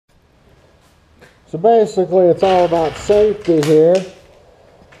So basically it's all about safety here.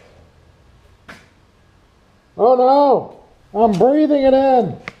 Oh no! I'm breathing it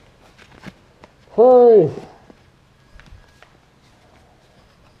in! Hurry!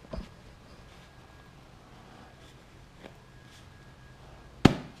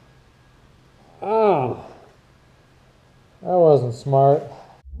 Oh, that wasn't smart.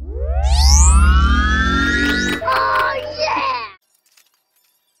 Oh yeah!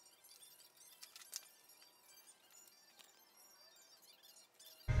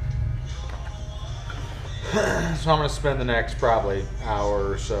 So I'm going to spend the next probably hour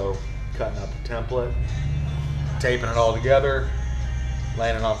or so cutting up the template, taping it all together,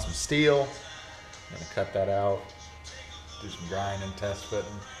 laying it on some steel. I'm going to cut that out, do some grinding, test fitting,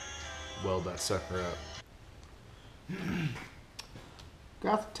 weld that sucker up.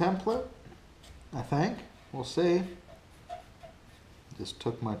 Got the template, I think. We'll see. Just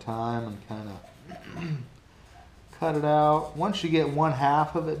took my time and kind of cut it out. Once you get one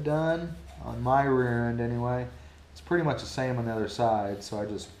half of it done, on my rear end anyway, it's pretty much the same on the other side, so I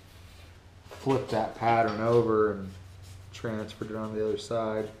just flipped that pattern over and transferred it on the other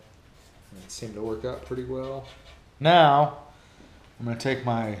side. And it seemed to work out pretty well. Now, I'm going to take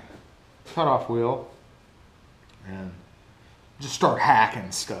my cutoff wheel and just start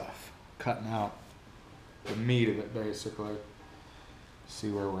hacking stuff, cutting out the meat of it basically.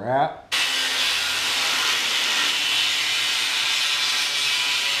 See where we're at.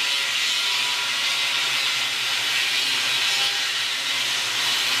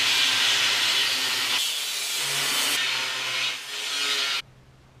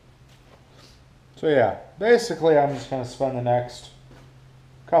 So yeah, basically I'm just going to spend the next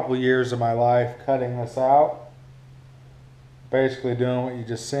couple years of my life cutting this out. Basically doing what you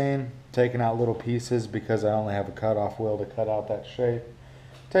just seen, taking out little pieces because I only have a cutoff wheel to cut out that shape.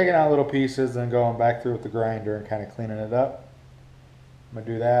 Taking out little pieces and going back through with the grinder and kind of cleaning it up. I'm going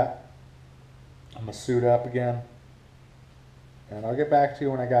to do that. I'm going to suit up again. And I'll get back to you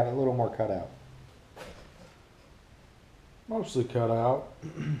when I got a little more cut out. Mostly cut out.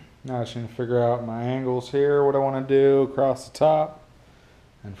 Now I just need to figure out my angles here, what I want to do across the top.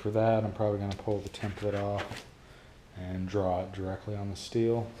 And for that, I'm probably going to pull the template off and draw it directly on the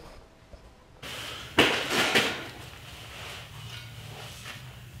steel.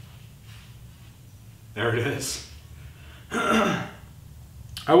 There it is. I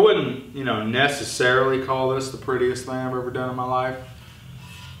wouldn't, necessarily call this the prettiest thing I've ever done in my life,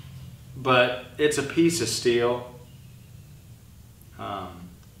 but it's a piece of steel.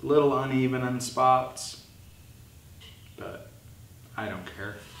 Little uneven in spots, but I don't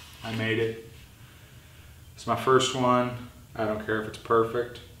care. I made it. It's my first one. I don't care if it's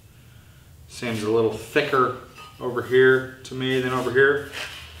perfect. Seems a little thicker over here to me than over here.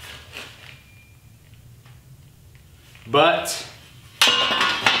 But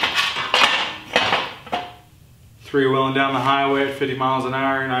three-wheeling down the highway at 50 miles an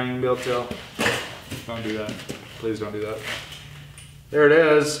hour, you're not even gonna be able to tell. Don't do that. Please don't do that. There it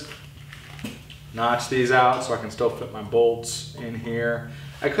is. Notch these out so I can still fit my bolts in here.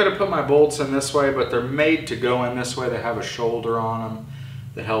 I could have put my bolts in this way, but they're made to go in this way. They have a shoulder on them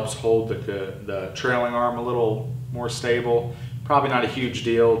that helps hold the trailing arm a little more stable. Probably not a huge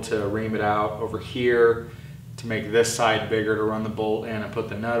deal to ream it out over here to make this side bigger to run the bolt in and put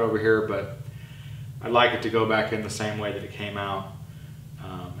the nut over here, but I'd like it to go back in the same way that it came out.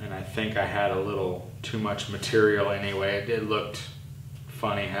 And I think I had a little too much material anyway. It looked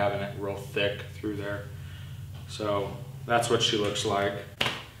funny having it real thick through there. So that's what she looks like.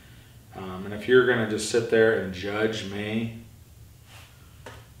 And if you're gonna just sit there and judge me,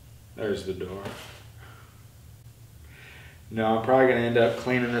 there's the door. No, I'm probably gonna end up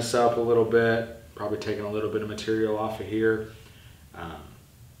cleaning this up a little bit, probably taking a little bit of material off of here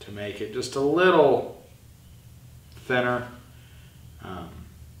to make it just a little thinner.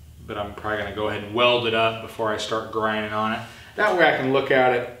 But I'm probably gonna go ahead and weld it up before I start grinding on it. That way I can look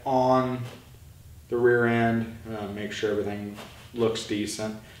at it on the rear end, make sure everything looks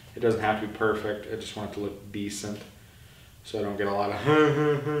decent. It doesn't have to be perfect, I just want it to look decent. So I don't get a lot of,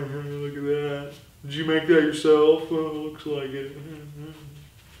 look at that. Did you make that yourself? Oh, looks like it.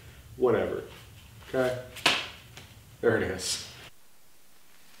 Whatever, okay? There it is.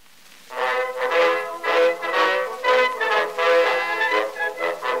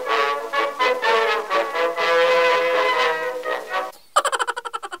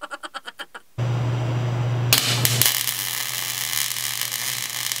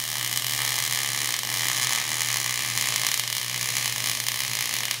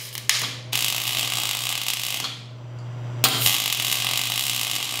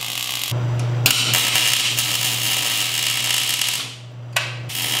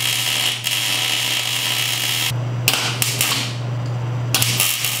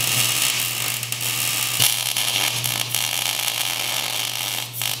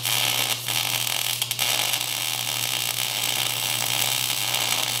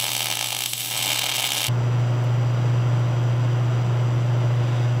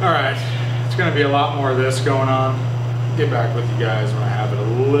 gonna be a lot more of this going on. Get back with you guys when I have it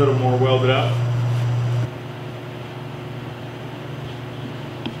a little more welded up.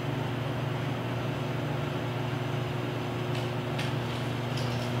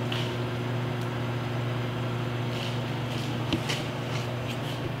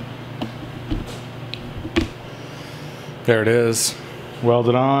 There it is,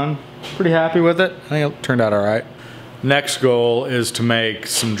 welded on. Pretty happy with it. I think it turned out all right. Next goal is to make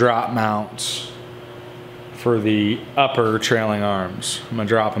some drop mounts for the upper trailing arms. I'm gonna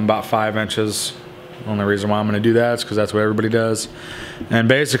drop them about 5 inches. Only reason why I'm gonna do that is because that's what everybody does. And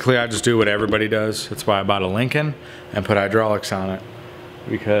basically I just do what everybody does. That's why I bought a Lincoln and put hydraulics on it,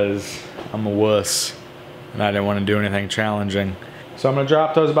 because I'm a wuss and I didn't want to do anything challenging. So I'm gonna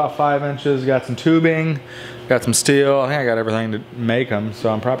drop those about 5 inches. Got some tubing, got some steel. I think I got everything to make them,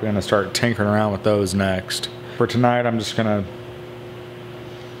 so I'm probably gonna start tinkering around with those next. For tonight, I'm just gonna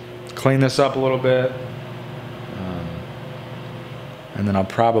clean this up a little bit. And then I'll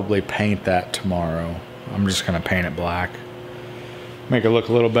probably paint that tomorrow. I'm just gonna paint it black. Make it look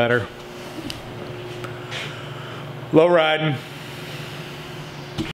a little better. Low riding.